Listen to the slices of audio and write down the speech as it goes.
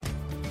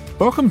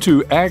Welcome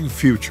to Ag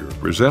Future,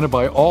 presented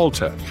by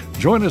Alltech.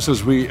 Join us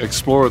as we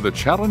explore the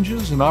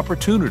challenges and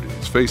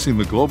opportunities facing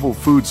the global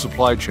food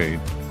supply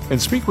chain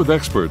and speak with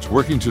experts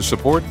working to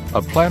support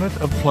a planet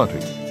of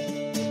plenty.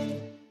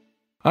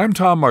 I'm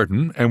Tom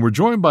Martin, and we're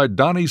joined by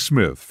Donnie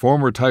Smith,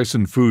 former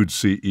Tyson Foods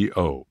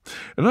CEO.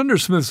 And under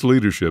Smith's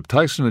leadership,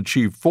 Tyson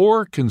achieved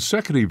 4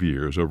 consecutive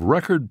years of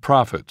record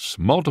profits,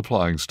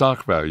 multiplying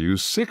stock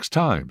values 6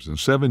 times in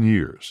 7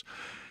 years.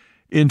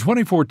 In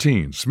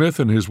 2014, Smith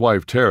and his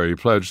wife Terry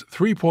pledged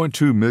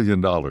 $3.2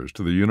 million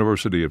to the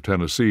University of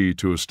Tennessee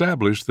to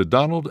establish the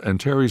Donald and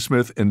Terry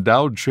Smith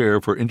Endowed Chair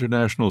for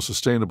International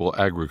Sustainable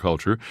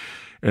Agriculture.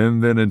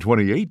 And then in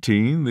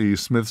 2018, the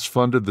Smiths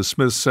funded the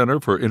Smith Center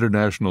for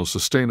International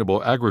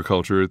Sustainable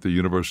Agriculture at the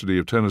University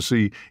of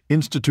Tennessee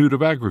Institute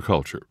of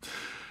Agriculture.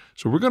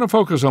 So we're going to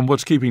focus on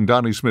what's keeping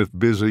Donnie Smith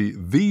busy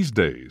these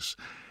days.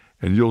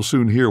 And you'll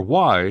soon hear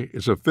why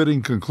it's a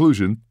fitting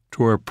conclusion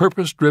to our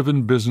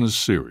Purpose-Driven Business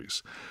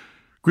series.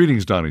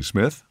 Greetings, Donnie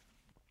Smith.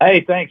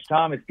 Hey, thanks,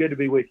 Tom. It's good to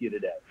be with you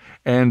today.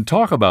 And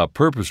talk about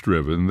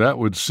purpose-driven, that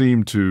would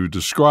seem to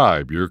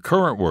describe your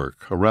current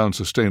work around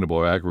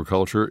sustainable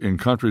agriculture in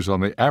countries on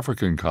the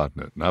African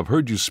continent. And I've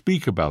heard you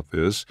speak about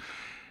this,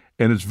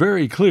 and it's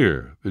very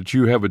clear that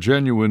you have a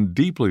genuine,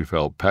 deeply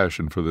felt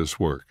passion for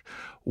this work.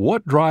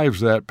 What drives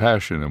that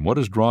passion, and what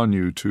has drawn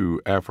you to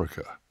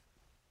Africa?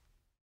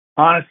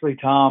 Honestly,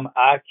 Tom,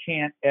 I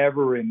can't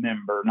ever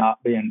remember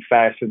not being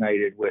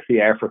fascinated with the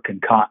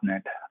African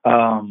continent.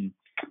 And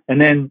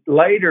then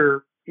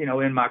later,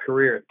 in my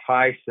career at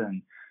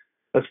Tyson,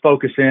 let's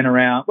focus in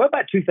around,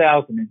 about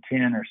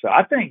 2010 or so.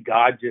 I think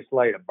God just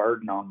laid a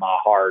burden on my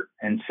heart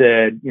and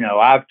said,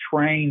 I've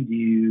trained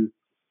you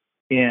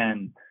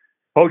in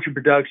poultry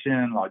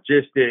production,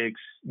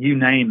 logistics, you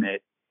name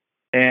it.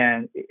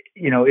 And,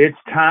 it's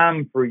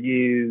time for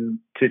you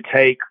to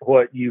take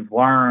what you've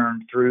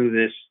learned through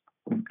this,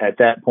 at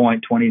that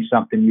point,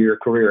 20-something year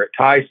career at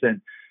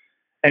Tyson,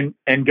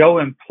 and go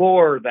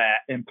employ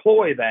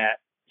that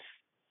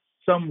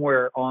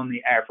somewhere on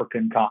the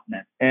African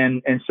continent.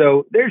 And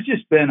so there's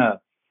just been a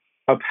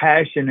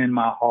passion in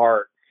my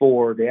heart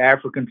for the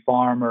African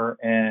farmer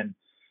and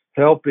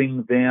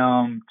helping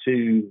them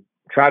to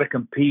try to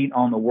compete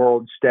on the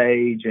world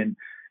stage and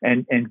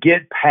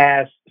get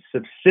past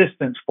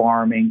subsistence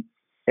farming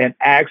and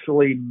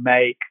actually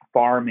make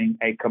farming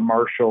a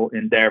commercial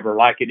endeavor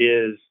like it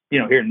is,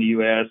 here in the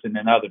U.S. and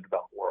in other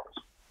developed worlds.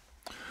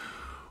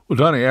 Well,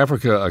 Donnie,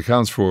 Africa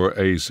accounts for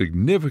a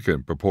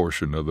significant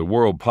proportion of the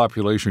world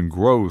population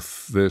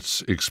growth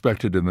that's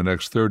expected in the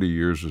next 30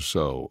 years or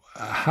so.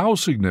 How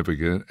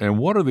significant, and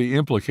what are the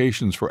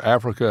implications for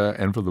Africa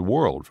and for the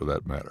world, for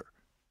that matter?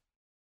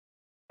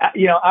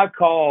 I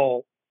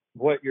call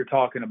what you're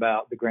talking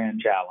about the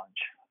grand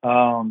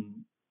challenge.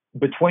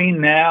 Between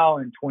now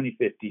and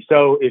 2050.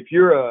 So if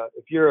you're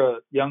a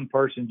young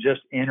person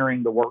just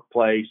entering the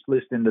workplace,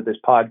 listening to this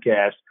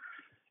podcast,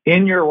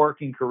 in your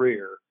working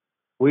career,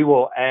 we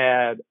will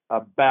add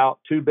about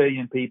 2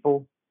 billion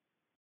people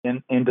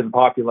into the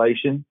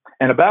population,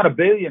 and about 1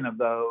 billion of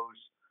those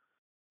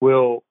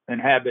will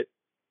inhabit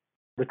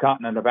the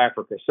continent of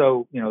Africa.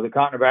 So, the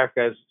continent of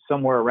Africa is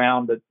somewhere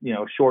around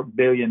short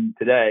billion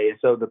today. And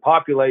so the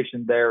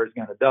population there is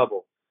going to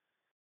double.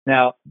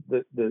 Now,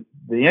 the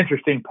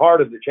interesting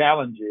part of the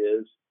challenge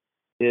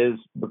is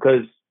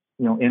because,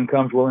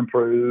 incomes will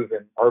improve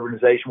and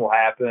urbanization will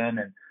happen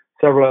and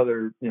several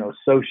other,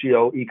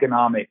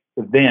 socioeconomic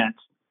events,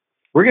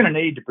 we're going to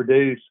need to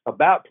produce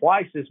about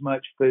twice as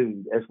much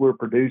food as we're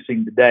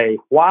producing today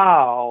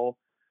while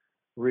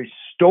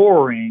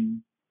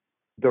restoring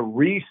the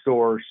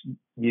resource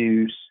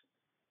use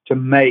to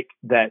make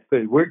that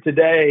food.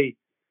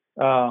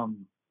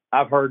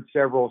 I've heard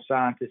several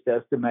scientists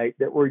estimate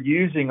that we're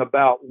using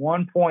about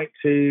 1.2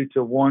 to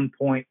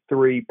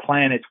 1.3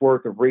 planets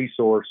worth of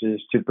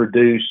resources to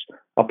produce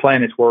a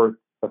planet's worth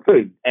of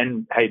food.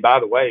 And hey,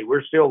 by the way,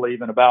 we're still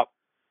leaving about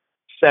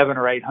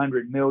 700 or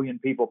 800 million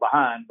people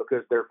behind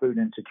because they're food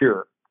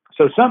insecure.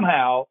 So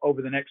somehow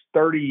over the next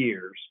 30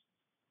 years,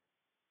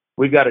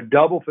 we've got to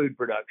double food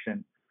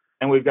production,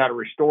 and we've got to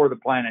restore the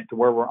planet to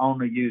where we're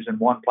only using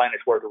 1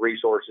 planet's worth of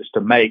resources to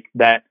make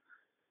that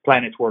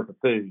planet's worth of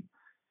food.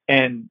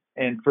 And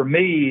for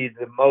me,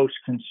 the most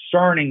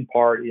concerning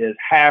part is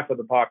half of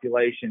the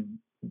population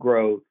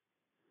growth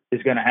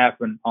is going to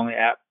happen on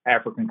the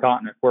African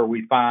continent, where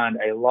we find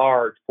a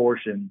large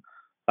portion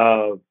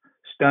of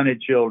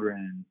stunted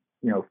children,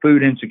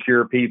 food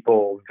insecure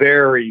people,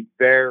 very,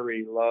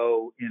 very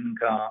low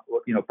income,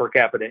 per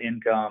capita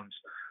incomes,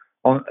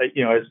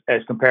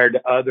 as compared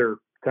to other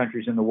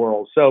countries in the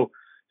world. So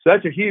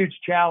that's a huge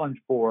challenge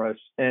for us,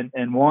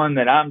 and one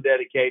that I'm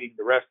dedicating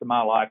the rest of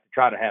my life to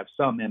try to have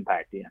some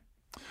impact in.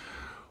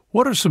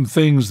 What are some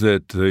things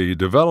that the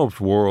developed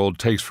world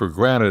takes for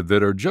granted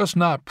that are just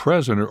not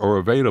present or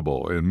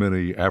available in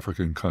many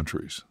African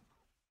countries?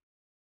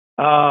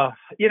 And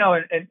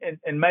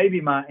maybe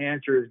my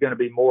answer is going to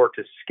be more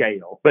to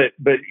scale, but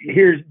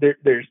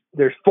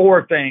there's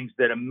 4 things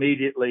that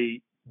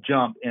immediately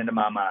jump into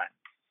my mind.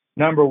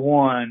 Number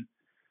one,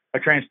 a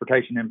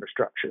transportation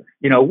infrastructure.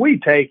 You know, we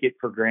take it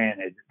for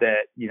granted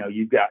that, you know,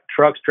 you've got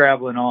trucks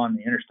traveling on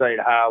the interstate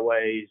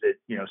highways at,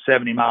 you know,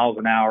 70 miles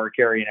an hour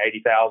carrying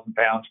 80,000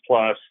 pounds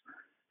plus,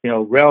 you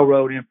know,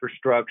 railroad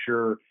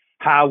infrastructure,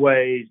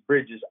 highways,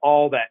 bridges,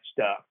 all that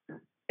stuff.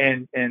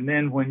 And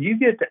then when you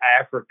get to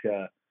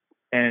Africa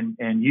and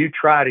you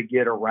try to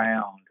get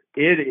around,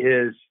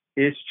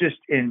 it's just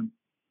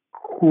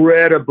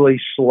incredibly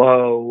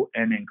slow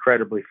and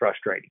incredibly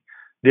frustrating.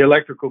 The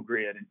electrical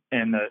grid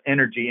and the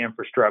energy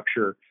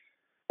infrastructure,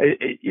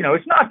 you know,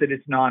 it's not that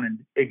it's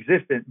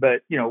non-existent,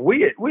 but, you know,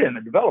 we in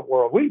the developed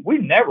world, we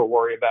never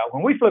worry about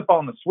when we flip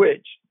on the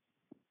switch,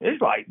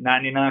 it's like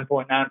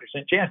 99.9%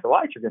 chance the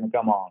lights are going to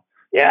come on.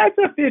 Yeah, it's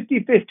a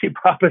 50-50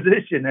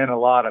 proposition in a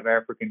lot of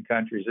African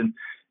countries, and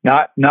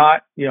not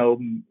you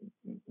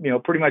know,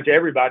 pretty much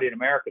everybody in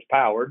America is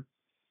powered.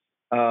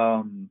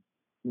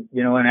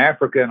 You know, in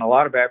Africa, in a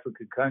lot of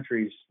African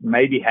countries,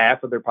 maybe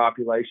half of their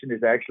population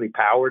is actually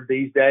powered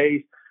these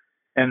days,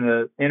 and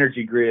the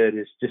energy grid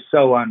is just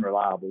so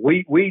unreliable.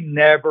 We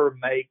never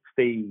make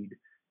feed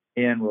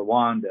in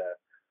Rwanda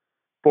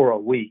for a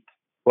week,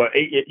 well,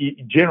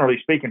 generally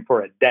speaking,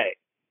 for a day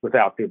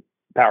without the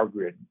power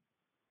grid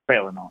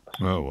failing on us.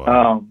 Oh,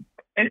 wow.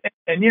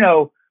 And you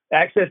know,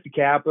 access to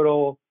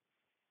capital,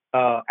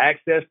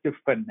 access to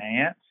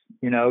finance,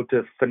 you know,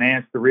 to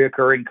finance the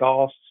reoccurring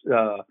costs,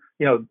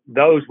 you know,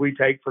 those we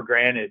take for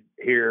granted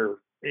here,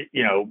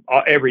 you know,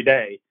 every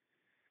day.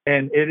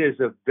 And it is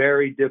a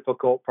very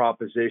difficult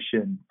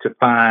proposition to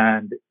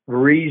find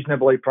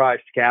reasonably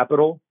priced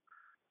capital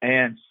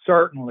and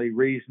certainly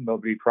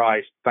reasonably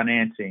priced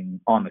financing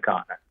on the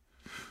continent.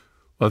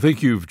 I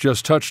think you've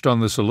just touched on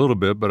this a little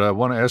bit, but I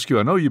want to ask you,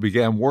 I know you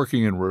began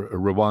working in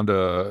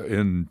Rwanda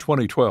in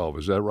 2012.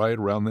 Is that right,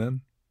 around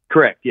then?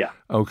 Correct, yeah.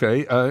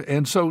 Okay.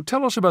 And so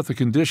tell us about the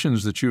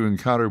conditions that you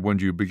encountered when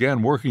you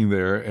began working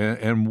there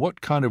and what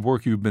kind of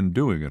work you've been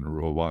doing in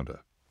Rwanda.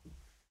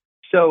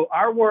 So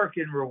our work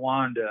in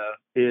Rwanda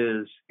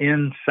is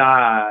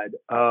inside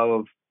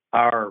of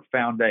our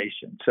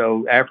foundation.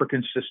 So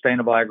African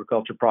Sustainable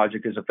Agriculture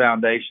Project is a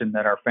foundation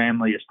that our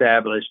family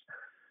established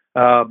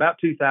about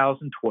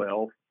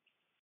 2012.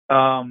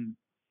 And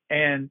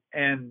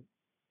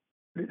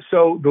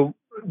so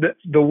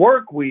the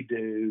work we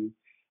do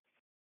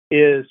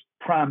is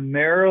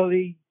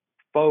primarily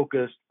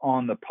focused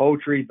on the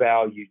poultry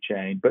value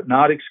chain, but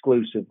not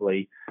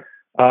exclusively.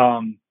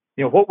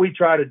 You know, what we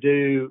try to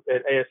do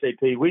at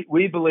ASAP,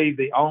 we believe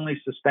the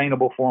only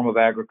sustainable form of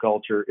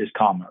agriculture is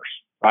commerce,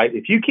 right?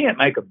 If you can't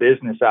make a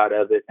business out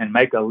of it and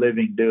make a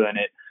living doing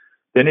it,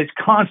 then it's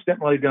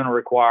constantly going to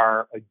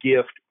require a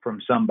gift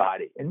from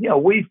somebody. And, you know,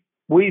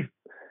 we've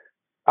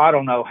I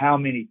don't know how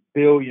many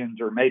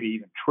billions or maybe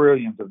even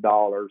trillions of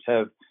dollars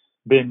have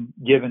been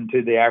given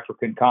to the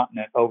African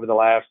continent over the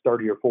last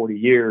 30 or 40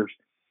 years.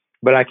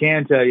 But I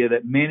can tell you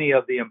that many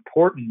of the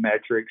important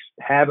metrics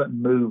haven't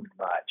moved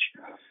much.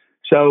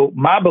 So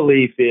my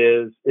belief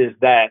is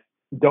that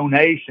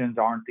donations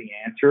aren't the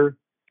answer.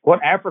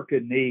 What Africa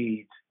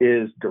needs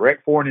is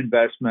direct foreign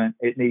investment.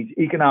 It needs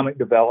economic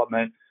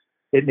development.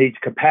 It needs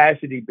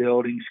capacity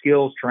building,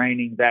 skills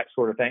training, that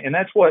sort of thing. And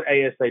that's what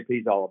ASAP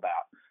is all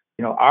about.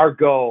 You know, our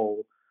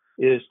goal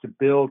is to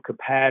build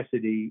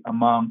capacity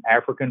among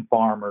African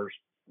farmers,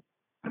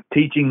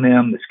 teaching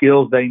them the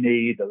skills they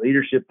need, the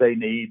leadership they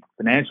need,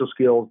 financial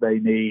skills they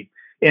need,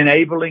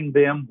 enabling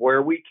them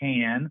where we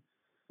can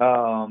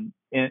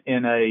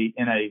in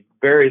a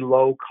very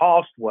low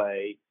cost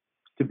way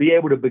to be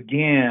able to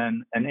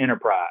begin an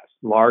enterprise,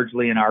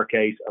 largely in our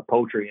case, a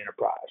poultry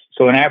enterprise.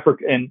 So in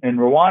Africa, in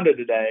Rwanda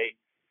today,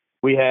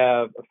 we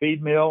have a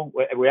feed mill.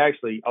 We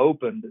actually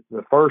opened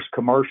the first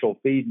commercial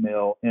feed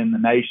mill in the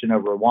nation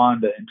of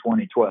Rwanda in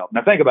 2012.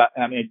 Now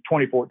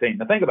 2014.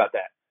 Now think about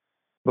that.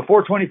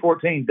 Before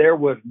 2014, there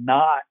was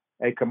not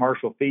a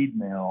commercial feed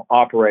mill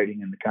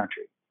operating in the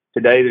country.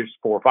 Today, there's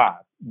 4 or 5.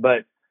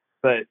 But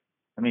I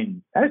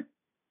mean, that's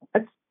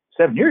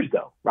 7 years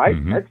ago, right?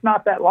 Mm-hmm. That's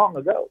not that long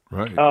ago.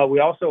 Right. We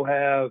also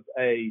have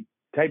a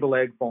table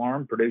egg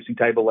farm producing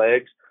table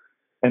eggs.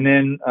 And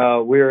then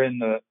we're in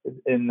the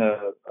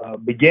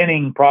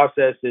beginning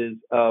processes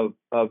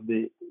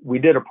we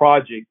did a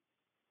project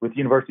with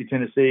University of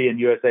Tennessee and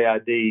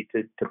USAID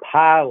to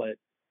pilot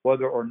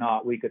whether or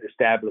not we could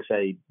establish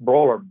a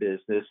broiler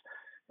business.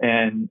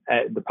 And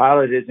the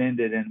pilot has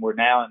ended, and we're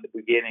now in the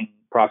beginning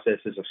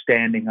processes of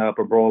standing up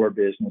a broiler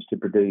business to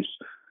produce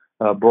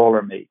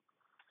broiler meat.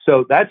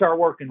 So that's our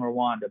work in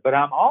Rwanda. But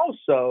I'm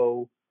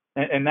also,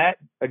 and that,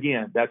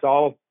 again, that's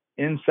all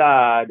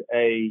inside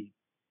a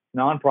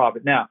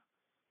nonprofit. Now,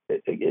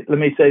 let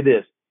me say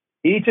this.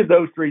 Each of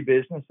those 3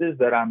 businesses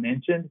that I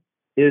mentioned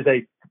is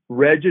a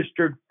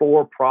registered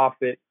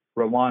for-profit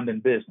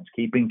Rwandan business,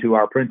 keeping to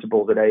our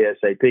principles at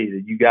ASAP,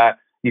 that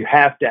you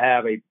have to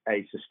have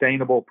a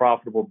sustainable,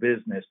 profitable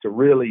business to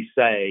really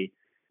say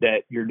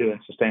that you're doing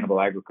sustainable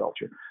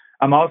agriculture.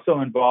 I'm also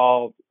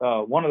involved.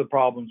 One of the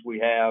problems we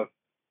have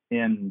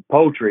in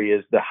poultry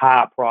is the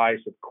high price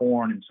of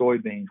corn and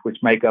soybeans, which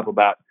make up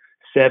about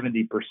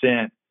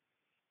 70%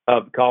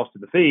 of the cost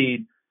of the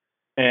feed.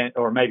 and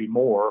or maybe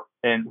more,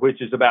 and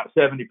which is about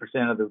 70%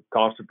 of the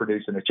cost of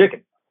producing a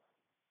chicken.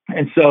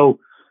 And so,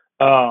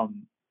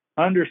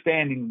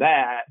 understanding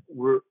that,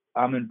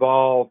 I'm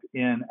involved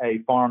in a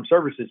farm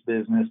services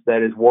business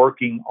that is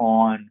working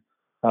on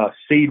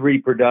seed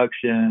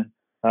reproduction,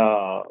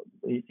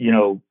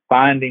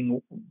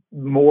 finding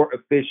more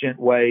efficient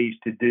ways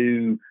to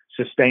do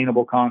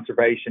sustainable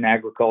conservation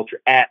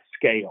agriculture at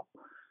scale,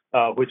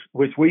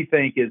 which we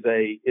think is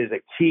a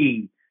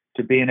key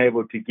to being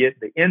able to get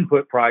the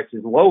input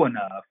prices low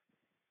enough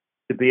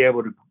to be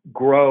able to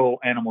grow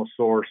animal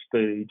source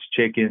foods,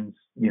 chickens,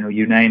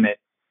 you name it,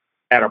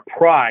 at a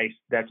price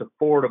that's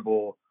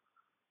affordable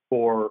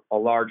for a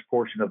large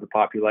portion of the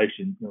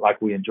population, like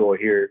we enjoy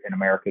here in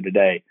America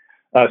today.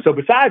 So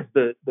besides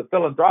the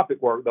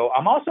philanthropic work, though,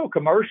 I'm also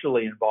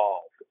commercially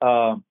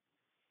involved.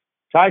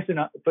 Tyson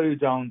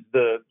Foods owns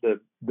the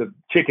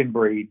chicken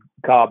breed,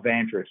 Cobb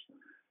Vantress.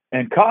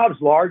 And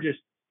Cobb's largest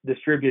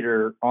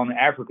distributor on the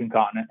African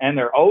continent and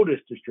their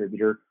oldest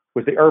distributor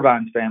was the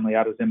Irvine's family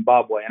out of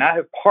Zimbabwe. And I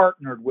have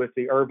partnered with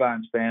the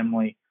Irvine's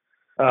family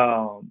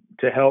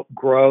to help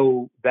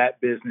grow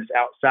that business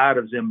outside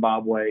of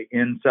Zimbabwe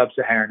in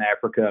sub-Saharan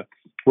Africa.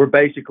 We're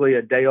basically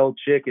a day-old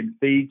chicken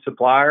feed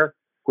supplier,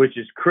 which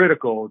is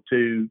critical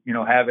to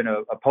having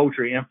a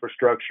poultry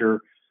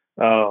infrastructure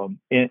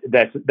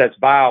that's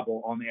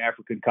viable on the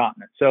African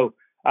continent. So,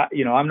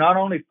 I'm not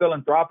only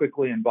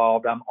philanthropically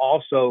involved, I'm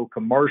also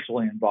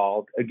commercially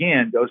involved.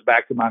 Again, goes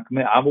back to my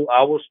commitment.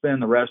 I will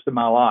spend the rest of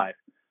my life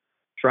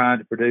trying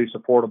to produce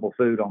affordable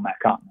food on that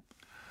continent.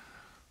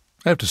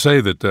 I have to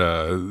say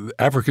that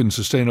African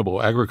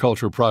Sustainable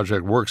Agriculture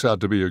Project works out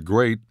to be a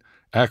great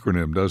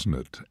acronym, doesn't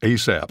it?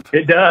 ASAP.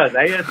 It does.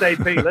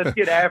 ASAP. Let's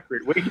get after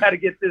it. We got to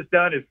get this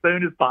done as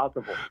soon as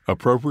possible.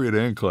 Appropriate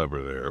and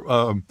clever there.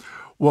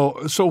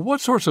 So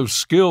what sorts of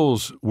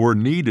skills were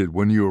needed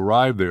when you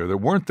arrived there that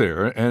weren't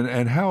there,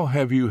 and how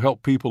have you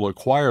helped people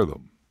acquire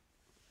them?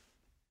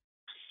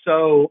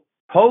 So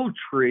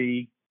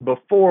poultry,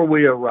 before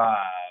we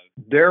arrived,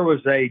 there was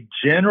a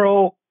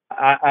general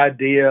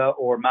idea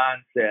or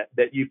mindset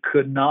that you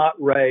could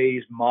not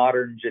raise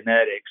modern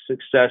genetics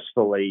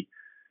successfully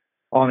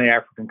on the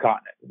African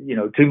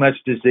continent. Too much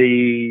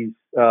disease.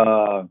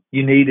 You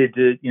needed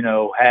to,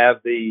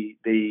 have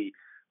the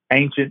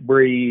ancient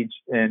breeds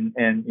and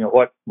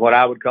what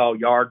I would call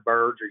yard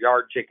birds or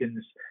yard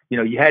chickens.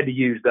 You had to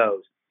use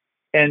those.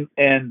 And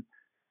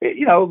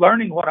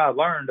learning what I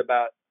learned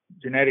about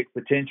genetic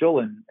potential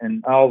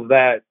and all of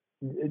that,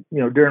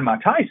 during my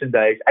Tyson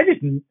days, I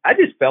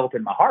just felt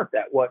in my heart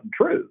that wasn't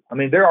true. I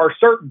mean, there are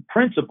certain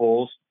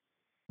principles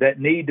that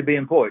need to be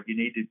employed. You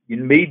need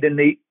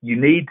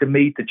to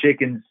meet the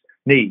chicken's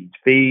needs: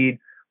 feed,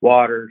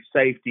 water,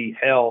 safety,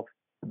 health,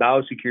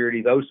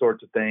 biosecurity, those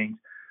sorts of things.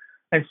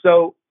 And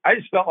so I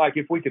just felt like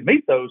if we could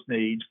meet those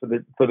needs for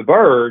the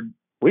bird,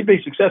 we'd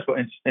be successful.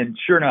 And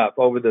sure enough,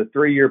 over the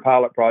 3-year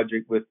pilot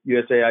project with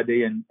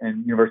USAID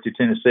and University of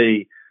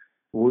Tennessee,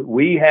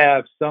 we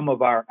have some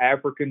of our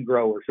African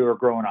growers who are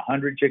growing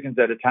 100 chickens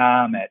at a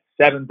time at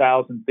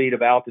 7,000 feet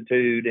of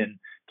altitude in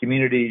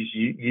communities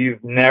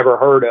you've never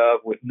heard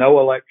of, with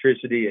no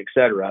electricity, et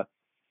cetera,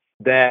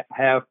 that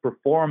have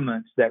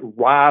performance that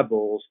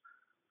rivals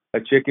a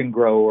chicken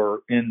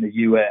grower in the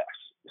U.S.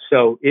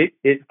 So it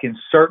can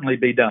certainly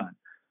be done.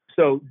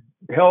 So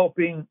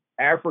helping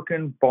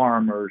African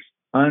farmers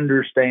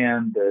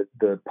understand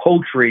the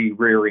poultry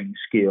rearing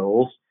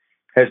skills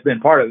has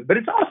been part of it. But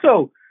it's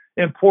also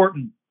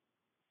important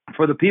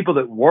for the people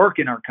that work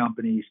in our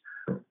companies.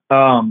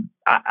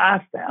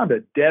 I found a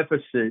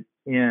deficit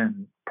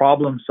in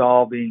problem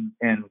solving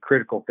and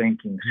critical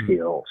thinking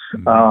skills.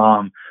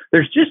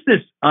 There's just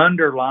this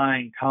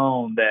underlying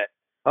tone that,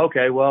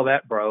 okay, well,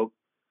 that broke,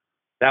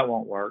 that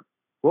won't work.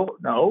 Well,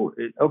 no,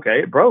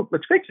 it broke.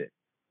 Let's fix it.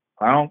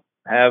 I don't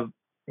have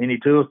any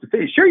tools to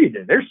fix. Sure you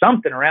do. There's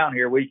something around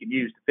here we can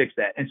use to fix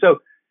that. And so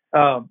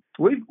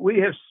we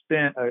have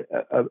spent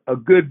a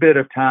good bit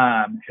of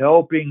time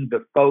helping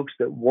the folks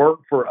that work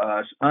for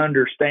us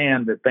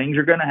understand that things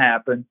are going to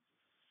happen,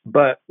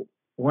 but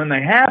when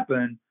they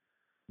happen,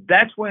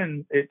 that's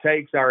when it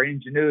takes our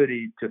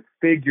ingenuity to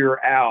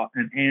figure out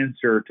an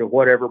answer to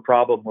whatever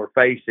problem we're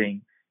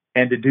facing,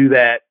 and to do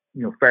that,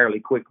 fairly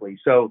quickly.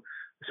 So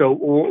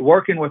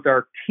working with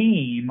our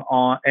team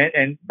on,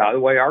 and by the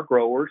way, our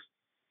growers,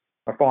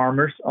 our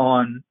farmers,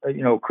 on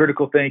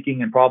critical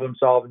thinking and problem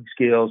solving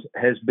skills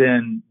has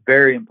been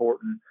very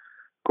important.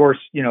 Of course,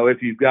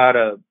 if you've got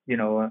an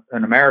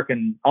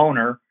American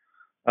owner,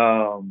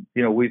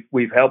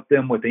 we've helped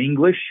them with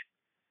English.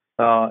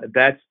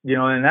 That's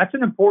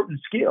an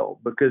important skill,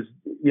 because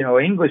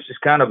English is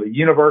kind of a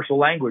universal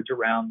language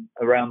around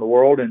the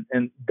world,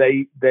 and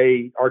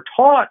they are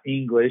taught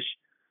English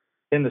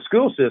in the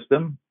school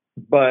system,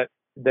 but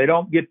they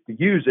don't get to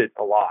use it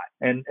a lot.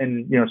 And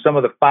some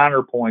of the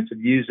finer points of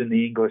using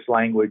the English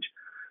language,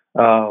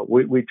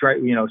 we try,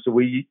 so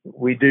we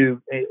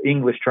do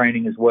English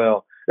training as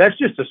well. That's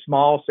just a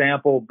small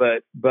sample,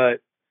 but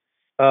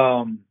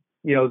one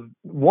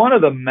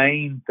of the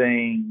main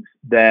things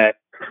that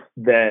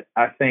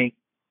I think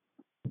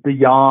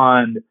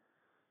beyond,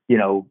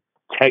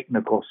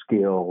 technical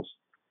skills,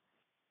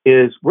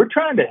 is we're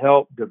trying to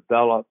help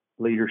develop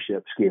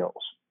leadership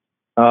skills.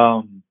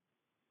 Um,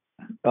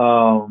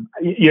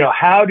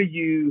 how do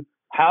you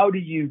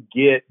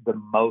get the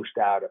most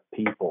out of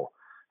people?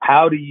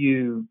 How do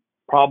you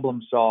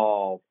problem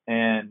solve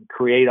and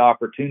create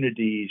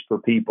opportunities for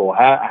people?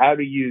 How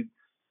do you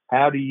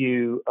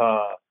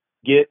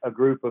get a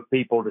group of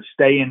people to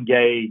stay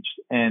engaged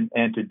and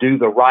to do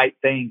the right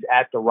things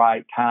at the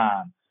right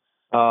time?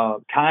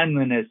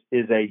 Kindliness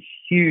is a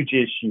huge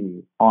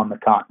issue on the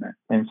continent,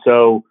 and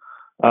so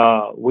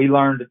we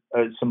learned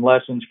some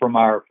lessons from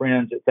our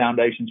friends at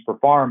Foundations for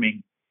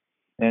Farming,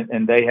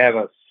 and they have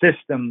a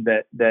system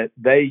that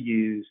they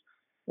use,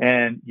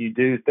 and you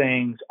do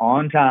things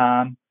on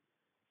time,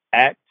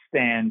 at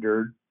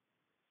standard,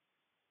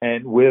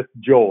 and with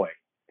joy,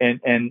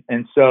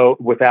 and so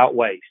without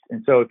waste.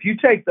 And so if you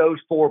take those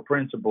four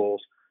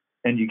principles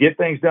and you get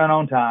things done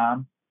on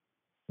time,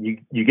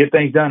 you get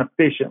things done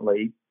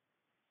efficiently,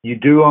 you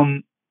do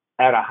them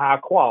at a high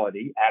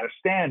quality, at a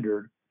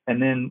standard,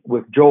 and then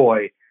with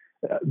joy.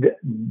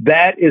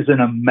 That is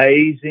an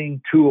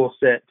amazing tool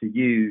set to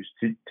use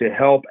to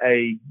help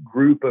a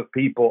group of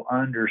people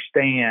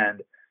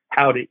understand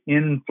how to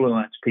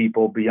influence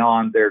people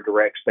beyond their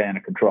direct span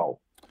of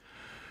control.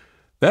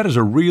 That is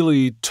a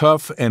really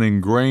tough and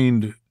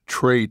ingrained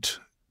trait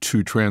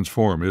to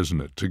transform,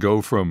 isn't it? To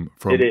go from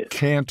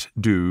can't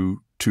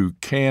do to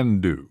can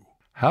do.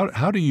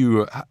 How do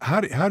you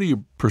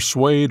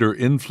persuade or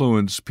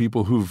influence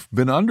people who've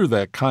been under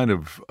that kind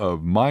of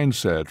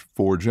mindset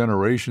for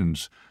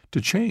generations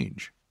to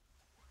change?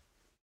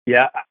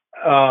 Yeah.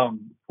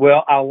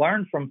 Well, I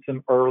learned from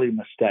some early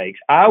mistakes.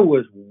 I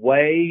was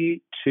way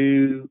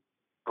too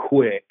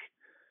quick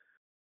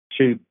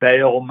to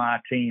bail my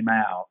team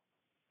out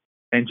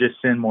and just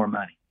send more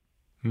money.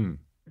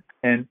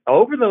 And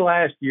over the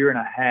last year and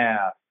a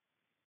half,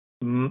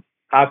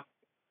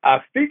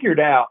 I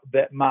figured out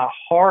that my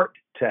heart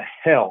to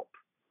help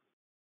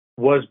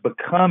was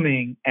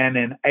becoming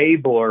an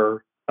enabler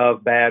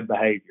of bad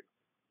behavior.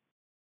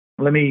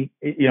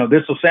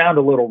 This will sound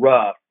a little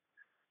rough,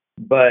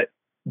 but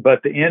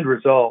the end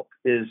result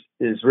is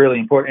really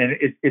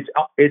important, and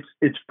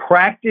it's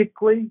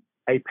practically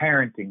a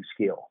parenting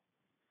skill.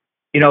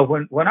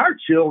 When our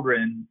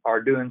children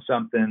are doing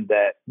something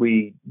that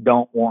we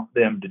don't want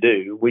them to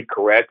do, we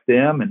correct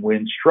them and we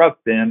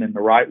instruct them in the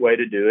right way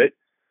to do it.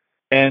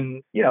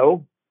 And,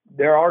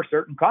 there are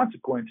certain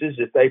consequences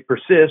if they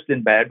persist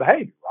in bad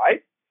behavior,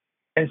 right?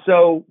 And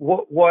so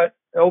what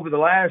over the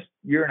last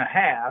year and a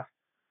half,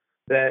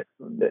 that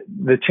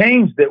the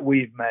change that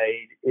we've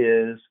made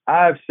is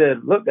I've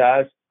said, look,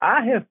 guys,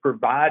 I have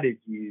provided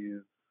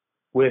you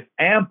with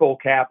ample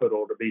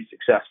capital to be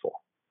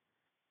successful.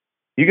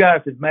 You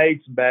guys have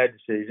made some bad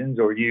decisions,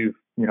 or you've,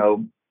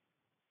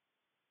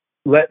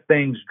 let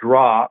things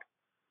drop.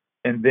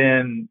 And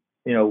then,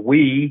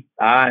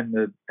 I and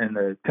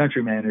the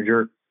country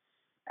manager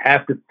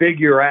have to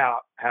figure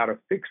out how to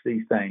fix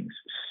these things.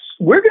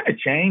 We're going to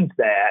change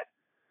that.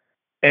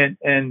 And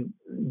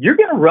you're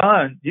going to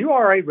run, you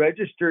are a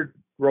registered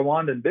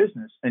Rwandan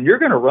business, and you're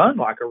going to run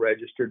like a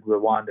registered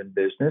Rwandan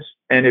business.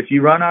 And if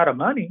you run out of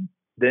money,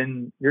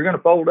 then you're going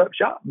to fold up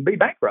shop and be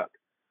bankrupt.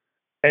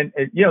 And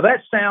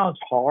that sounds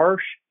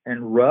harsh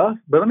and rough,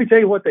 but let me tell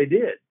you what they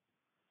did.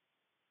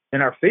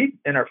 In our feed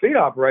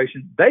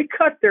operation, they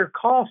cut their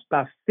costs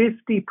by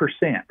 50%.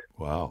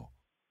 Wow.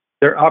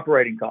 Their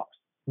operating costs,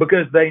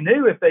 because they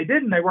knew if they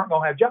didn't, they weren't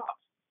going to have jobs.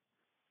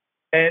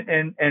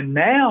 And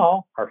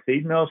now our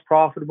feed mill is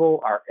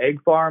profitable. Our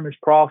egg farm is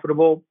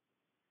profitable.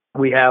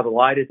 We have a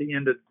light at the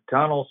end of the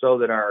tunnel so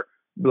that our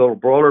little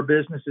broiler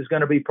business is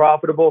going to be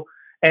profitable.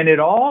 And it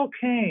all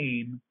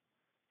came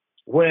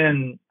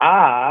when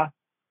I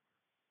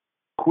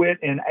quit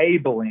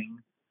enabling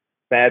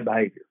bad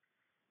behavior.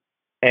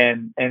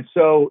 And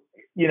so,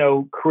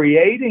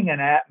 creating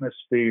an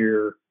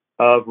atmosphere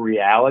of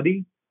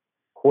reality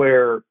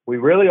where we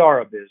really are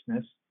a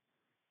business.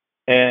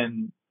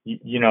 And,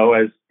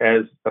 as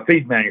a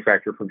feed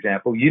manufacturer, for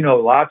example,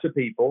 lots of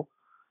people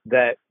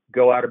that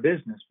go out of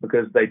business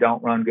because they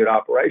don't run good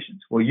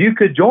operations. Well, you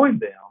could join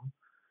them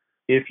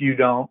if you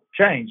don't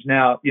change.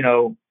 Now,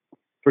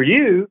 for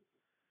you,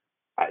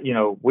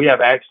 we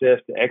have access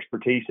to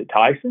expertise at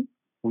Tyson.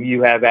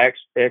 You have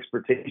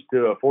expertise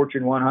to a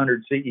Fortune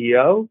 100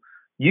 CEO.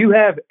 You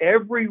have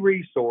every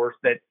resource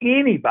that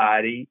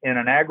anybody in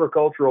an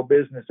agricultural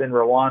business in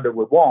Rwanda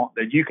would want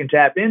that you can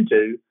tap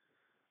into.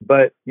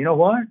 But you know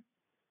what?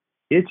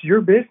 It's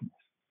your business,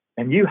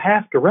 and you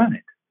have to run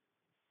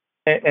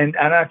it. And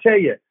I tell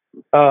you,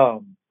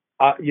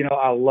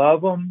 I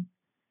love them,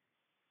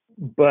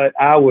 but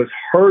I was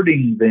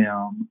hurting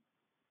them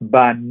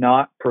by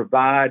not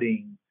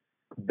providing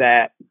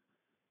that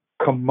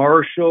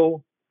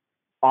commercial,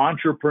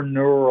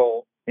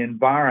 entrepreneurial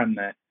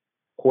environment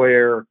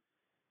where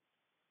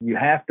you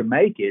have to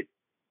make it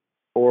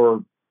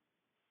or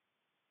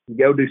you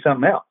go do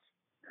something else.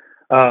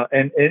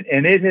 And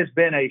it has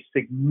been a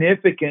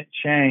significant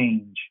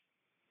change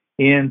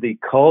in the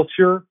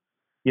culture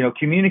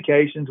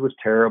communications was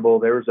terrible.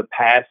 There was a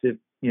passive,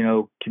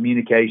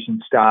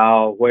 communication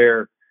style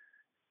where,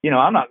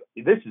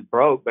 this is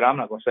broke, but I'm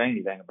not going to say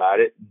anything about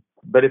it.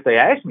 But if they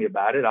ask me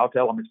about it, I'll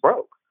tell them it's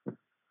broke.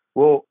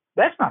 Well,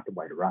 that's not the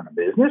way to run a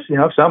business.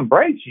 If something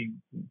breaks, you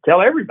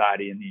tell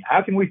everybody, and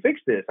how can we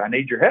fix this? I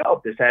need your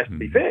help. This has to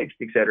be fixed,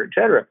 et cetera, et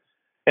cetera.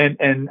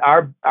 And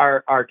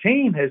our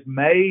team has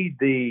made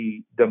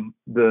the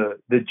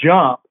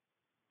jump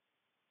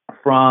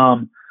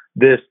from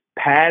this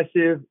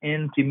passive,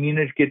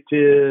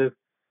 incommunicative,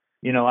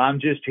 I'm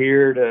just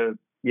here to,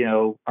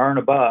 earn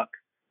a buck,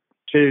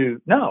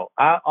 to no,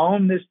 I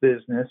own this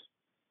business.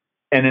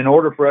 And in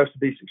order for us to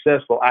be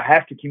successful, I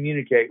have to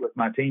communicate with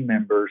my team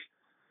members,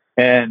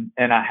 and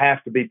I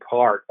have to be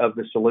part of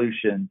the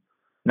solution,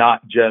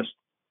 not just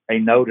a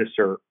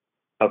noticer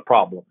of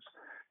problems.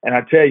 And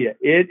I tell you,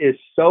 it is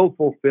so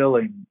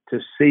fulfilling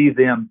to see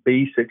them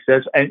be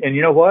successful. And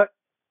you know what?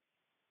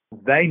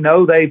 They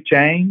know they've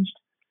changed,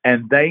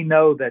 and they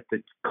know that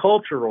the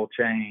cultural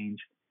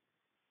change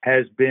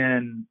has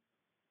been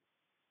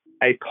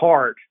a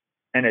part,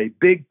 and a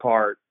big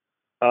part,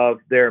 of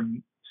their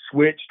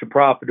switch to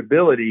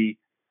profitability,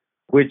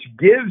 which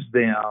gives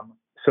them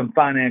some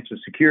financial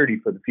security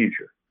for the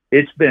future.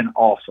 It's been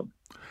awesome.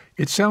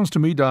 It sounds to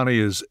me, Donnie,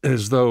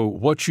 as though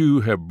what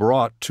you have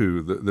brought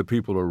to the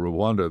people of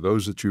Rwanda,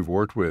 those that you've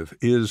worked with,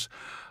 is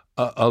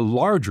a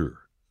larger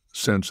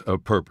sense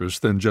of purpose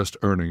than just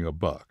earning a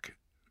buck.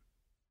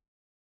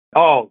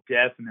 Oh,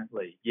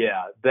 definitely.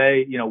 Yeah.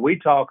 We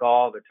talk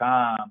all the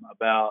time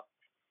about,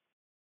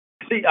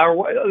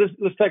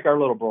 let's take our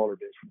little broiler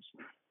business.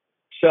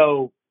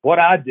 So what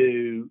I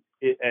do,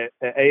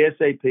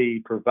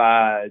 ASAP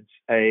provides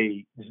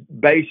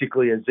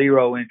basically a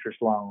zero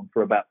interest loan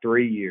for about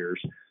 3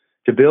 years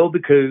to build the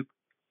coop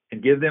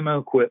and give them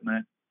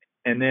equipment.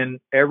 And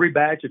then every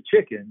batch of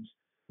chickens,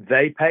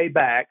 they pay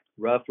back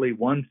roughly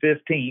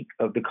 1/15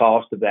 of the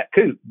cost of that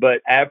coop.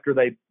 But after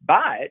they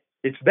buy it,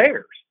 it's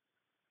theirs.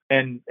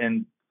 And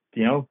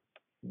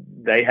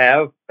they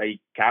have a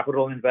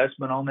capital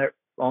investment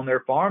on their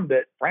farm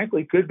that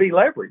frankly could be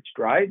leveraged,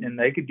 right? And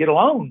they could get a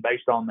loan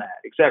based on that,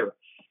 et cetera.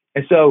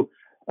 And so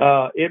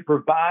it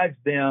provides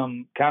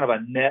them kind of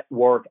a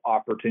network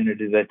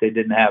opportunity that they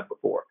didn't have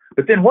before.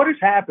 But then what has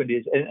happened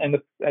is,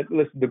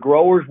 listen, the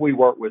growers we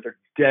work with are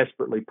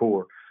desperately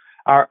poor.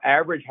 Our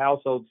average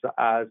household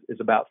size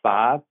is about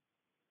 5.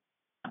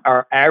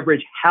 Our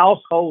average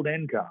household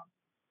income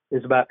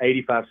is about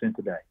 85 cents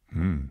a day.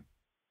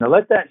 Now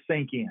let that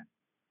sink in.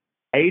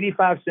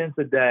 85 cents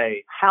a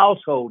day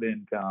household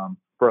income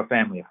for a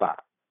family of 5.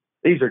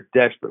 These are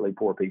desperately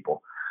poor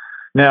people.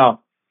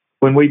 Now,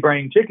 when we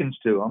bring chickens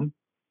to them,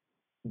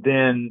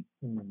 then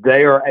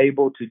they are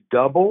able to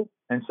double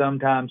and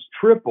sometimes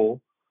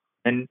triple,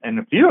 and in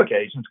a few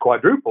occasions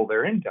quadruple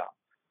their income.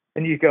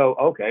 And you go,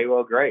 okay,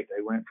 well, great.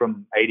 They went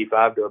from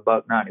 85 to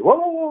 $1.90.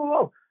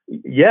 Whoa.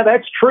 Yeah,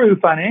 that's true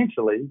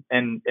financially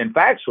and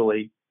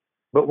factually.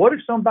 But what if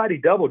somebody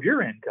doubled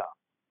your income?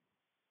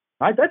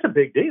 Right? That's a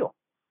big deal.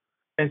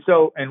 And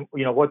so,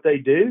 what they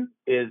do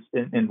is,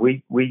 and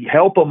we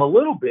help them a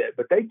little bit,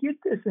 but they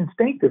get this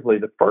instinctively.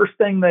 The first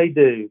thing they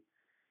do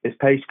is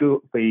pay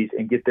school fees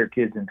and get their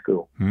kids in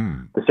school.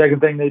 The second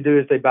thing they do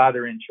is they buy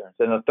their insurance.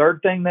 And the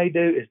third thing they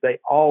do is they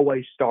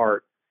always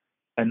start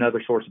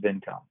another source of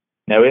income.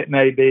 Now, it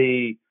may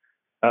be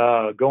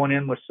going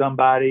in with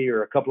somebody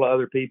or a couple of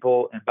other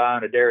people and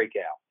buying a dairy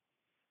cow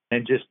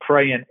and just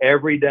praying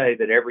every day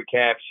that every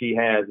calf she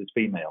has is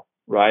female,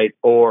 right?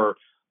 Or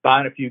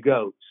buying a few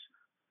goats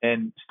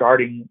and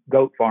starting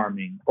goat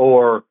farming,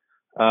 or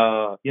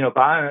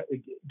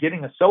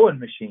getting a sewing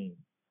machine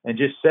and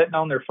just sitting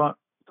on their front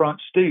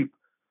stoop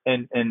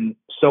and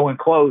sewing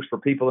clothes for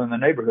people in the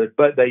neighborhood.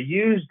 But they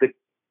use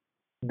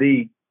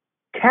the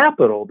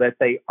capital that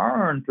they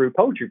earn through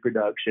poultry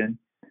production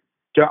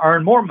to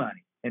earn more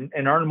money and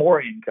earn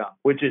more income,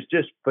 which is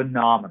just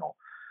phenomenal.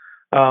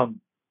 And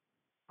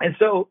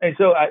so I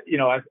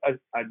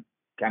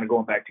kind of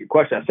going back to your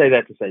question, I say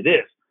that to say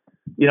this,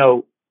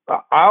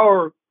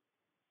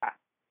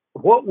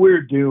 what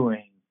we're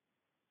doing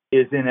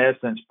is in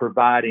essence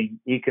providing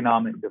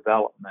economic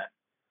development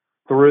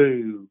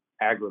through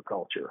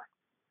agriculture,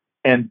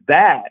 and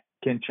that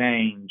can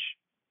change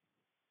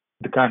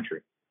the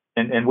country,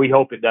 and we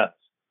hope it does,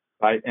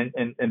 right?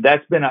 And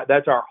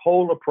that's our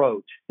whole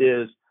approach.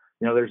 Is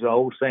there's an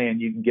old saying,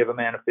 you can give a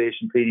man a fish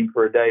and feed him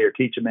for a day, or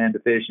teach a man to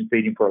fish and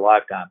feed him for a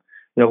lifetime.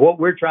 What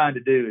we're trying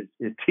to do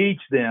is teach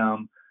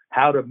them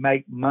how to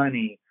make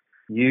money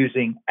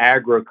using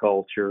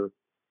agriculture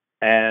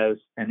as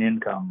an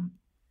income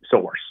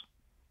source.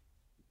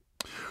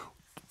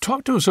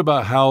 Talk to us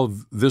about how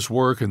this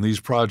work and these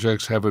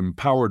projects have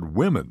empowered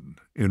women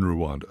in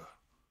Rwanda.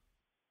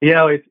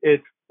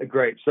 It's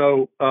great.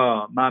 So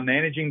my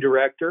managing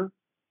director,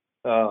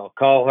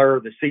 call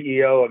her the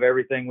CEO of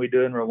everything we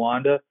do in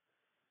Rwanda.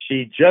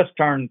 She just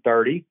turned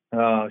 30.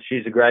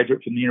 She's a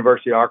graduate from the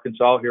University of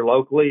Arkansas here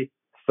locally.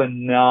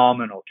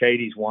 Phenomenal.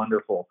 Katie's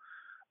wonderful.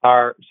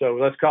 So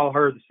let's call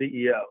her the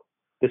CEO.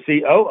 The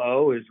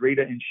COO is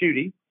Rita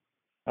Nshuti.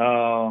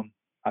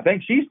 I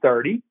think she's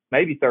 30,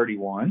 maybe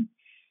 31.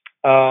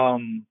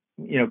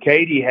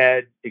 Katie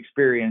had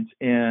experience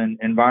in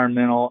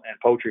environmental and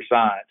poultry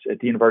science at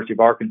the University of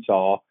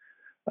Arkansas.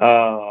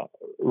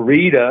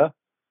 Rita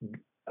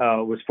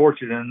was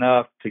fortunate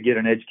enough to get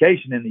an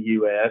education in the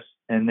U.S.,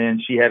 and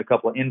then she had a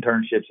couple of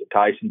internships at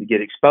Tyson to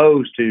get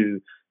exposed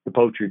to the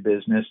poultry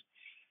business.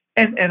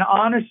 And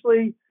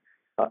honestly,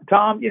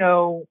 Tom,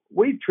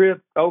 we've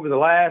tripped over the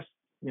last,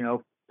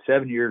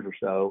 7 years or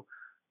so.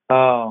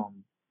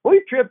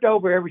 We've tripped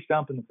over every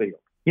stump in the field.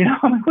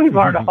 We've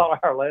learned all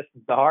our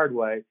lessons the hard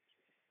way.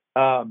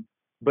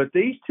 But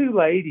these two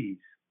ladies,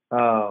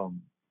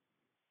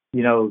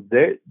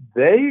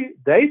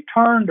 they've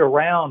turned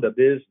around a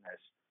business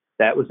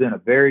that was in a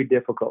very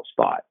difficult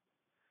spot.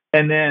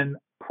 And then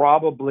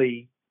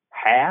probably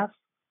half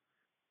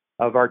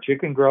of our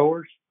chicken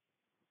growers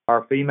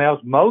are females,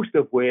 most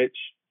of which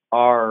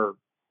are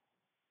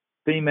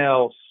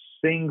female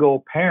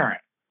single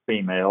parent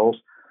females.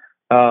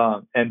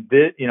 And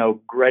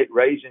great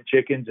raising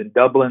chickens and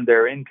doubling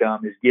their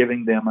income is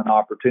giving them an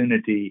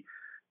opportunity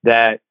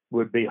that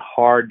would be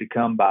hard to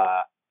come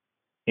by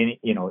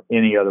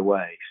any other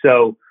way.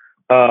 So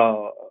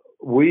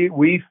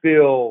we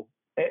feel,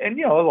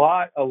 and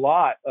a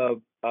lot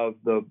of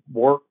the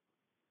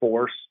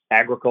workforce,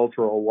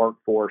 agricultural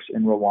workforce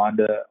in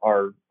Rwanda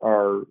are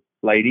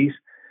ladies,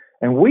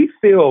 and we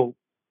feel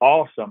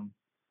awesome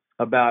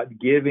about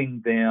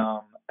giving them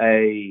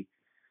an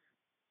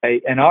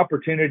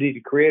opportunity to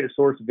create a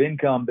source of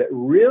income that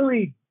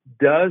really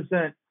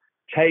doesn't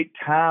take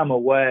time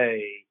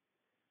away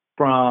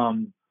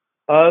from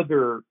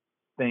other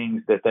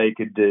things that they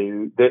could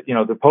do. That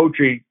the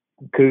poultry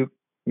coop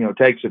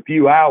takes a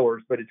few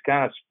hours, but it's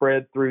kind of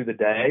spread through the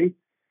day.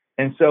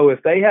 And so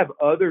if they have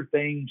other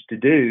things to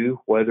do,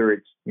 whether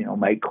it's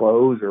make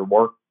clothes or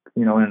work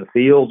in the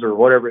fields or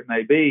whatever it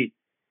may be,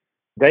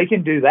 they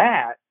can do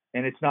that,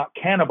 and it's not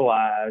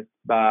cannibalized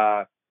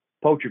by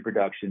poultry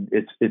production.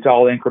 It's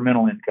all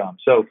incremental income.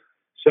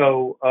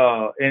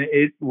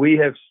 We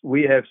have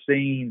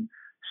seen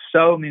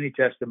so many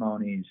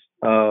testimonies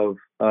of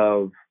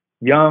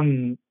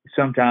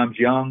sometimes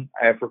young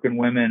African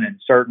women, and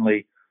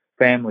certainly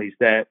families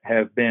that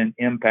have been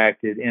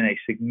impacted in a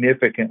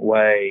significant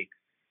way.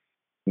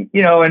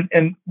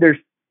 And there's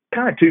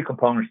kind of two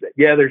components that,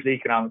 there's the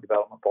economic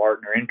development part,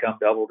 and their income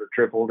doubled or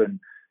tripled, and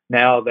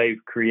now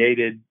they've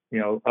created,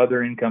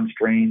 other income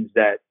streams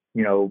that,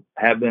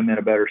 have them in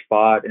a better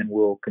spot and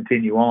will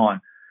continue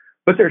on.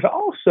 But there's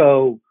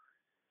also,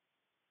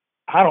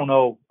 I don't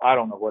know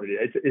what it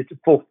is. It's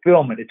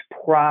fulfillment. It's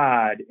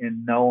pride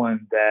in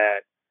knowing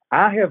that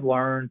I have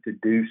learned to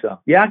do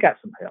something. Yeah, I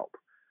got some help,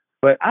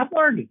 but I've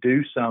learned to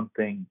do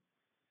something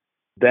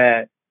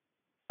that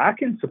I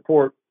can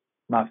support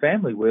my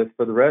family with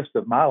for the rest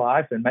of my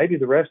life and maybe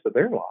the rest of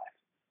their life.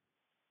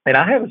 And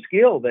I have a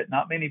skill that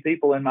not many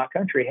people in my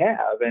country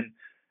have. And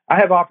I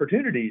have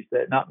opportunities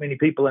that not many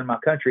people in my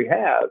country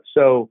have.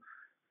 So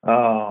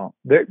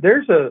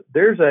there's a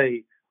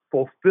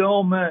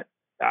fulfillment,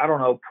 I don't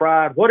know,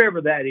 pride,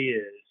 whatever that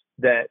is,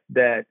 that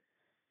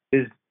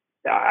is,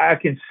 I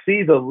can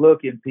see the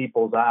look in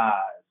people's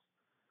eyes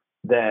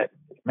that,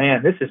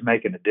 man, this is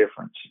making a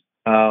difference.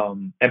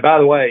 And by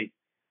the way,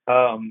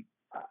 COVID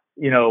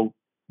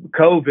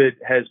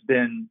has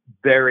been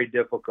very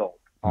difficult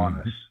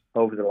on us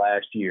over the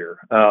last year.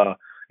 A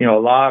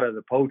lot of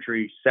the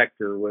poultry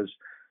sector was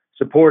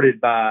supported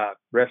by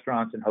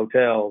restaurants and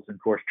hotels. And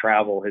of course,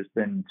 travel has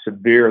been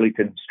severely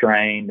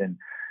constrained, and,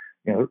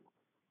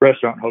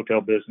 restaurant and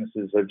hotel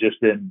businesses have just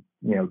been,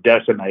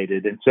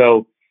 decimated. And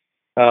so,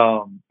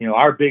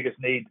 our biggest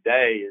need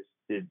today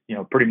is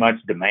pretty much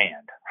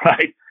demand,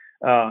 right?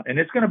 And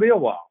it's going to be a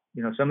while.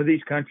 Some of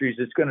these countries,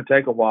 it's going to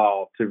take a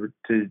while to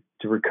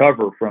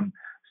recover from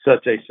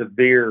such a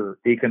severe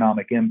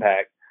economic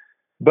impact.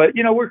 But,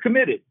 we're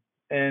committed.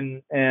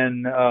 And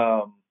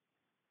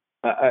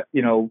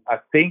I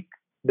think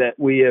that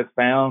we have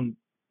found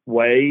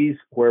ways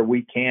where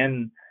we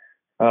can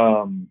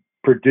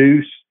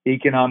produce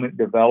economic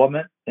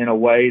development in a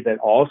way that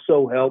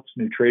also helps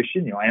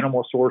nutrition,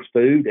 animal source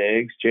food,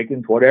 eggs,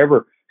 chickens,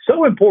 whatever.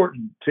 So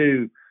important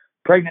to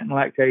pregnant and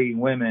lactating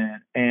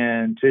women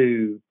and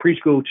to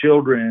preschool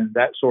children,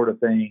 that sort of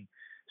thing.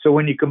 So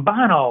when you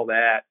combine all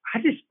that,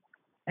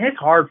 it's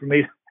hard for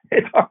me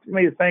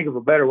to think of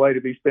a better way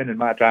to be spending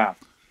my time.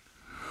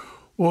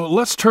 Well,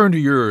 let's turn to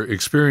your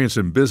experience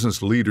in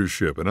business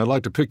leadership, and I'd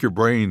like to pick your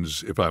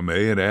brains, if I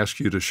may, and ask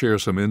you to share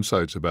some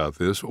insights about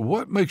this.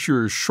 What makes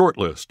your short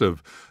list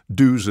of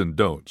do's and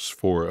don'ts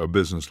for a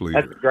business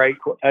leader? That's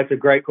a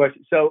great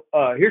question. So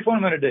here's what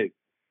I'm going to do.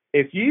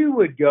 If you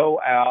would go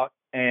out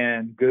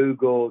and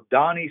Google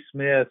Donnie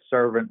Smith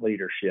servant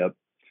leadership,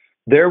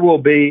 there will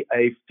be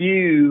a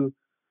few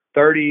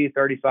 30,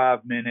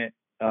 35-minute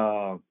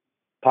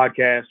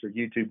podcasts or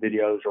YouTube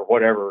videos or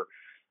whatever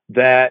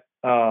that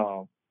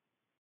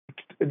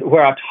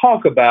where I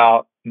talk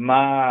about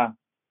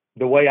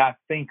the way I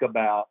think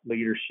about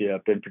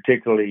leadership, and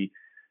particularly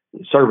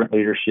servant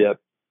leadership.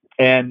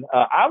 And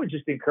I would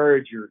just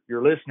encourage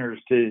your listeners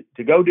to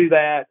go do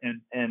that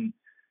and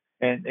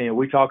And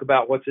we talk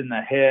about what's in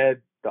the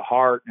head, the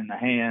heart, and the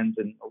hands,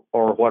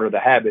 or what are the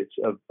habits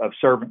of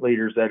servant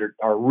leaders that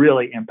are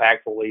really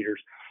impactful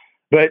leaders.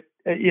 But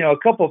a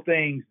couple of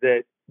things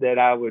that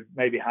I would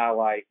maybe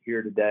highlight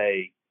here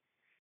today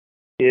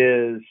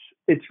is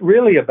it's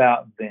really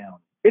about them.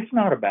 It's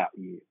not about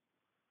you.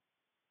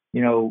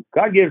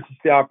 God gives us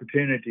the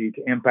opportunity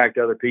to impact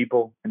other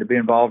people and to be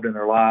involved in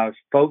their lives.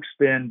 Folks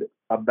spend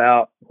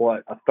about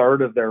a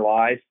third of their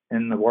life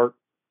in the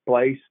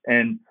workplace,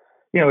 and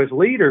as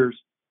leaders,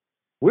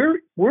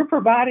 we're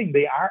providing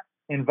our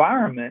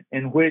environment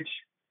in which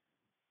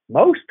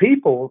most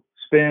people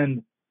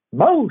spend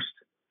most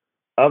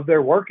of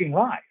their working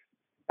life.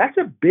 That's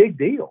a big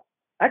deal.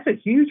 That's a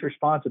huge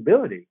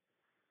responsibility.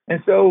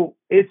 And so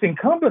it's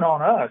incumbent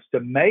on us to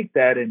make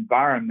that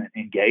environment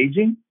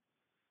engaging,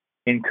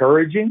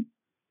 encouraging,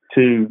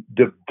 to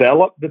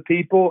develop the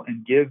people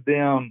and give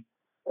them,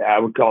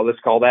 let's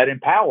call that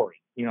empowering,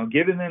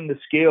 giving them the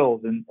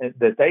skills and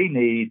that they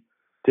need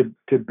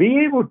to be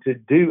able to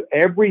do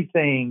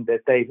everything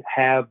that they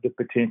have the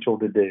potential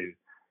to do.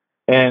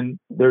 And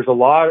there's a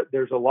lot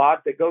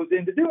that goes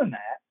into doing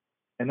that.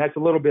 And that's a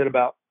little bit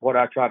about what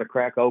I try to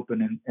crack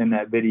open in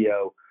that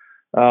video.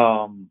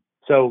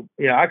 So,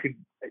 I could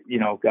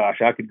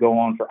go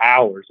on for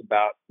hours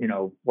about,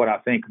 what I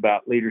think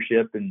about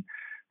leadership and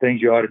things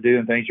you ought to do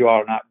and things you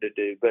ought not to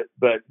do.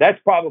 But that's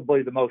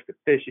probably the most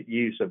efficient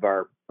use of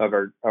our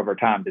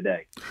time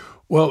today.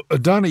 Well,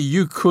 Donnie,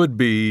 you could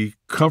be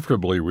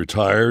comfortably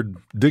retired,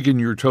 digging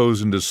your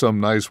toes into some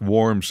nice,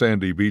 warm,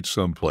 sandy beach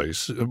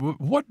someplace.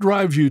 What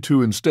drives you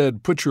to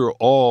instead put your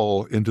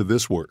all into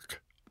this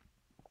work?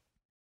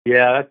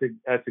 Yeah,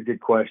 that's a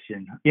good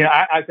question.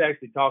 I was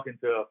actually talking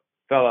to a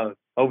fella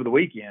over the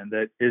weekend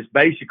that is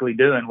basically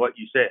doing what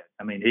you said.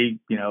 I mean,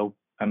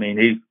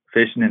 he's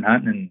fishing and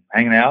hunting and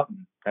hanging out,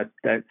 and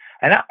that.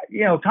 And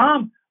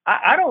Tom,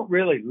 I don't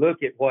really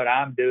look at what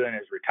I'm doing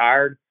as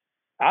retired.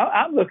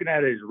 I'm looking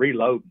at it as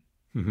reloading.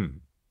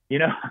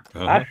 Mm-hmm.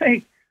 Uh-huh. I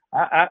think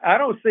I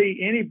don't see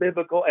any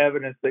biblical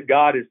evidence that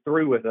God is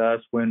through with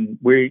us when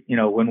we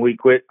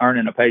quit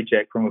earning a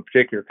paycheck from a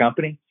particular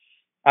company.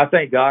 I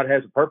think God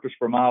has a purpose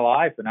for my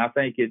life, and I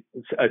think it's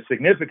a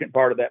significant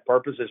part of that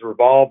purpose is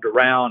revolved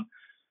around,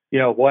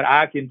 what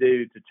I can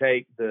do to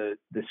take the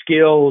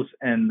skills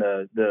and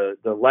the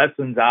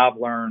lessons I've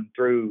learned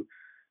through,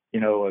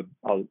 a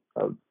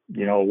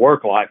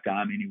work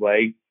lifetime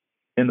anyway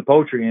in the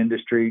poultry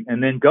industry,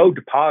 and then go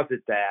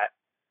deposit that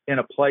in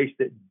a place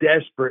that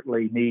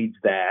desperately needs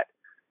that,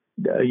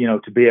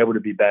 to be able to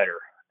be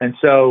better. And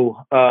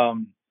so, I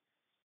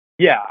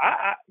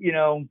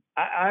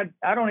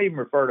don't even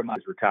refer to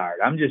myself as retired.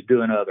 I'm just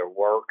doing other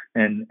work,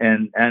 and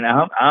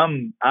I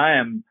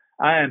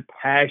am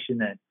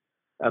passionate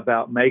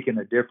about making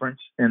a difference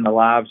in the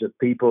lives of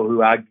people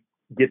who I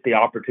get the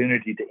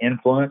opportunity to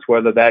influence,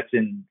 whether that's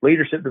in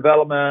leadership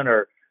development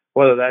or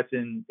whether that's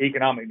in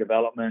economic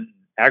development,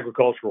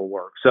 agricultural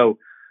work. So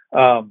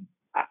I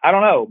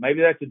don't know, maybe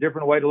that's a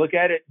different way to look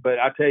at it, but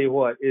I tell you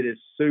what, it is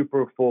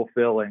super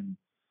fulfilling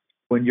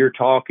when you're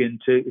talking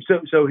to.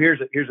 So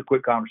here's a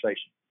quick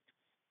conversation.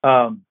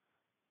 So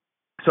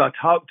I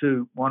talked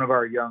to one of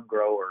our young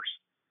growers,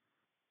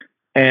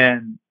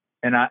 and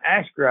I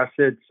asked her, I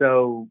said,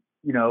 so,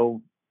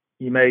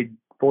 you made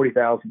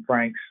 40,000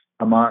 francs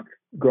a month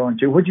growing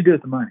chicken. What'd you do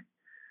with the money?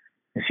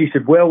 And she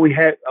said, well, we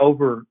had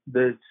over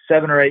the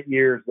 7 or 8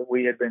 years that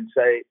we had been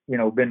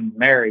been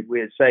married, we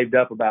had saved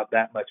up about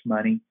that much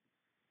money.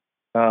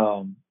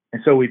 And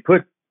so we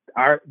put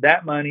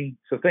that money.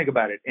 So think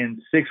about it.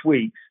 In 6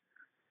 weeks,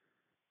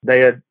 they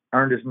had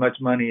earned as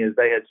much money as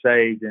they had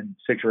saved in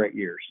 6 or 8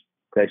 years.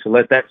 Okay. So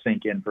let that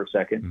sink in for a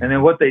second. Mm-hmm. And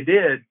then what they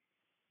did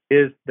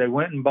is they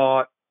went and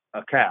bought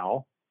a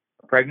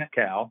pregnant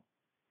cow,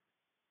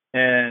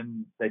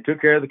 and they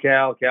took care of the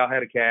cow. The cow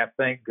had a calf.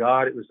 Thank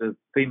God it was a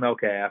female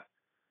calf.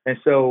 And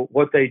so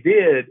what they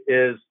did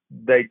is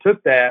they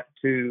took that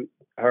to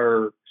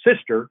her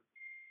sister,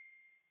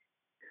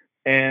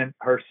 and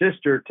her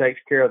sister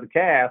takes care of the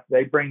calf.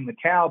 They bring the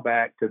cow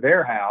back to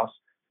their house.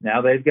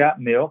 Now they've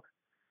got milk.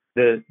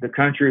 The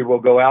country will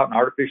go out and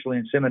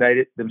artificially inseminate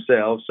it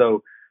themselves.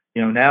 So,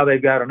 now they've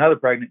got another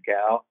pregnant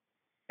cow,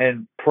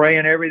 and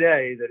praying every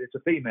day that it's a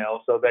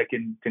female so they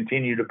can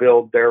continue to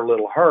build their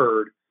little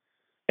herd.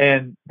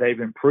 And they've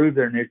improved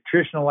their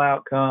nutritional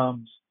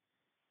outcomes.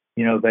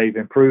 They've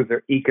improved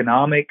their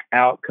economic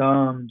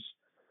outcomes.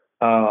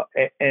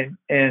 And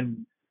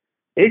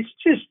it's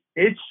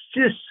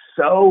just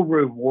so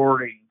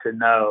rewarding to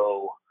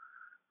know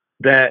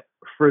that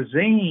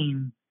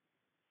Frazine,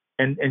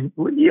 and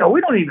we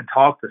don't even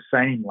talk the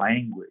same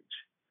language,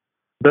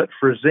 but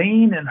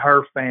Frazine and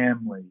her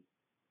family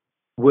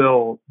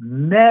will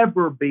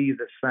never be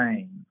the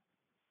same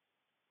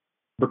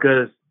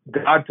because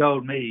God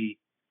told me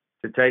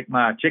to take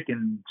my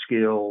chicken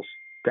skills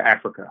to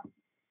Africa.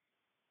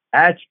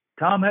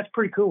 Tom, that's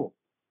pretty cool.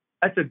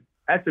 That's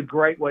a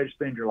great way to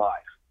spend your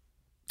life.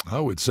 I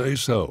would say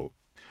so.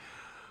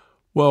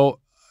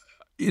 Well,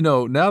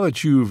 Now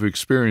that you've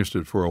experienced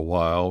it for a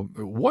while,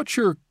 what's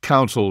your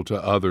counsel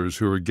to others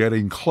who are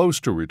getting close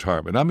to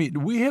retirement? I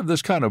mean, we have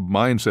this kind of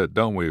mindset,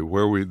 don't we,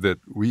 where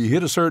we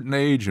hit a certain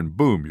age and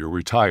boom, you're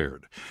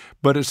retired.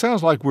 But it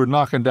sounds like we're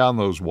knocking down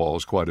those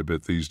walls quite a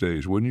bit these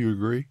days. Wouldn't you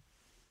agree?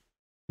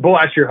 Boy,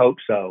 I sure hope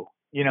so.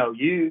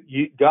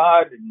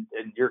 God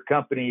and your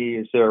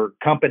companies or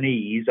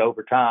companies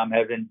over time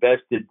have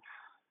invested,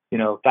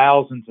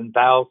 thousands and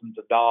thousands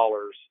of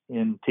dollars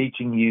in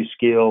teaching you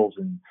skills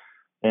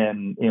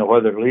and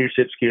whether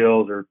leadership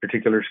skills or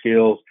particular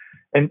skills.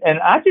 And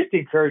I just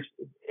encourage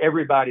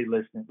everybody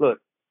listening, look,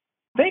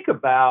 think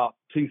about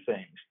two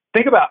things.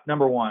 Think about,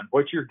 number one,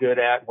 what you're good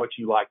at, what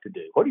you like to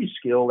do. What are you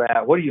skilled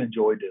at? What do you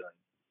enjoy doing?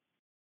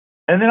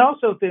 And then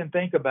also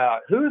think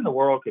about who in the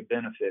world could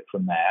benefit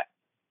from that.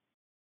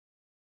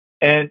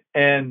 And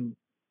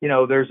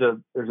there's a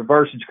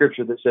verse in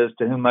Scripture that says,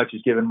 to whom much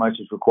is given, much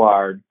is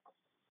required.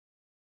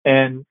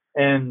 And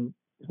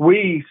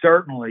we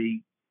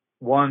certainly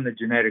won the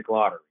genetic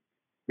lottery,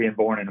 being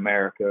born in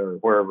America or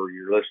wherever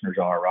your listeners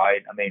are,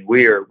 right? I mean,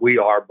 we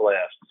are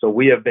blessed. So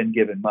we have been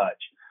given much.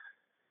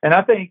 And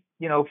I think,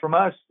 from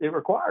us, it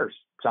requires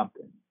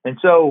something. And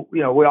so,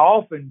 we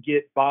often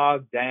get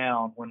bogged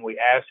down when we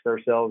ask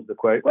ourselves the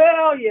question,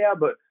 well, yeah,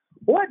 but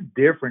what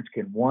difference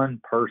can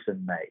one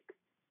person make?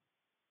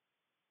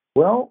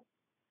 Well,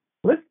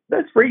 let's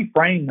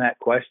reframe that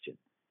question.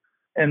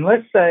 And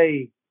let's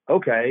say,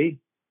 okay,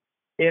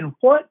 in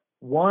what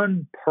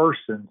one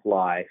person's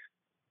life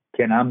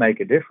can I make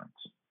a difference?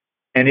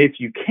 And if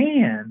you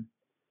can,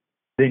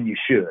 then you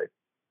should.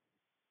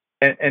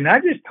 And I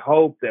just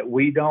hope that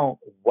we don't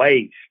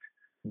waste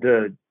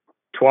the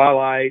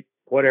twilight,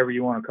 whatever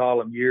you want to call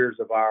them, years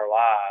of our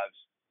lives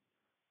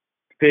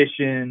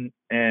fishing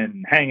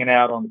and hanging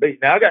out on the beach.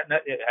 Now, hey,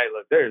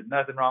 look, there's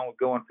nothing wrong with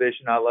going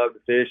fishing. I love to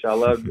fish. I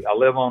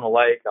live on the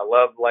lake. I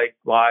love lake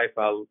life.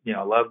 I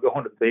love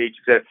going to the beach,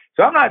 etc.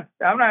 So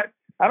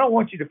I don't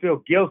want you to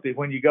feel guilty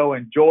when you go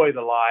enjoy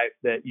the life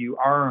that you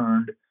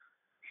earned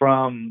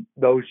from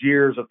those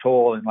years of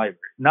toil and labor.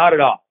 Not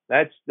at all.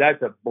 That's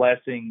a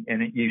blessing,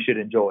 and you should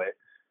enjoy it.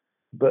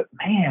 But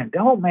man,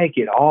 don't make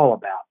it all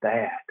about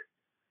that.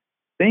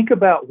 Think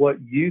about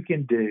what you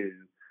can do.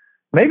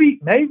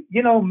 Maybe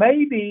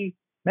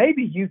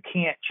you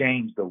can't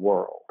change the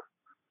world,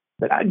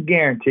 but I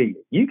guarantee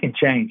you can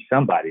change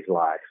somebody's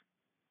life.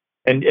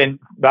 And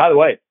by the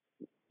way,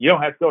 you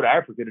don't have to go to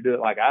Africa to do it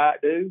like I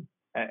do.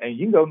 And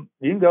you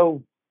can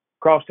go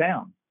across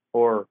town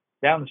or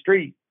down the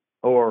street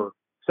or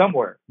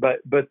somewhere. But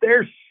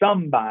there's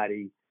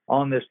somebody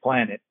on this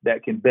planet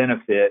that can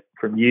benefit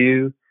from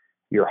you,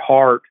 your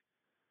heart,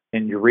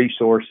 and your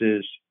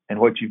resources and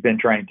what you've been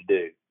trained to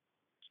do.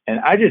 And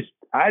I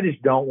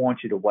just don't want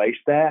you to waste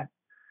that,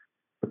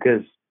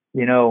 because,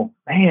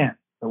 man,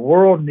 the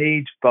world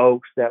needs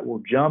folks that will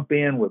jump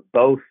in with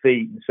both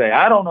feet and say,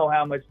 I don't know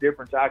how much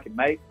difference I can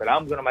make, but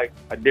I'm going to make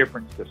a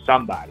difference to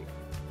somebody.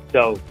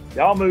 So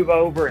y'all move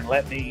over and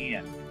let me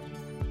in.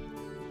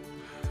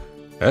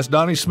 That's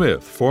Donnie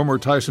Smith, former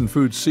Tyson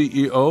Foods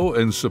CEO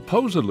and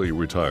supposedly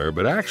retired,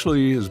 but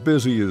actually as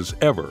busy as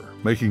ever,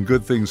 making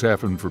good things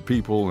happen for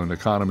people and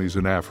economies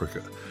in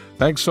Africa.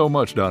 Thanks so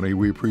much, Donnie.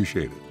 We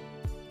appreciate it.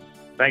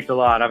 Thanks a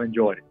lot. I've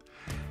enjoyed it.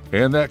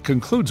 And that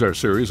concludes our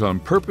series on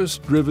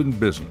purpose-driven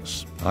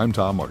business. I'm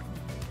Tom Martin.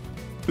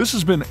 This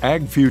has been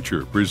Ag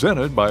Future,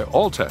 presented by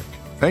Alltech.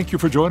 Thank you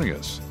for joining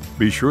us.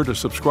 Be sure to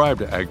subscribe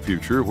to Ag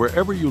Future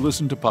wherever you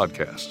listen to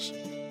podcasts.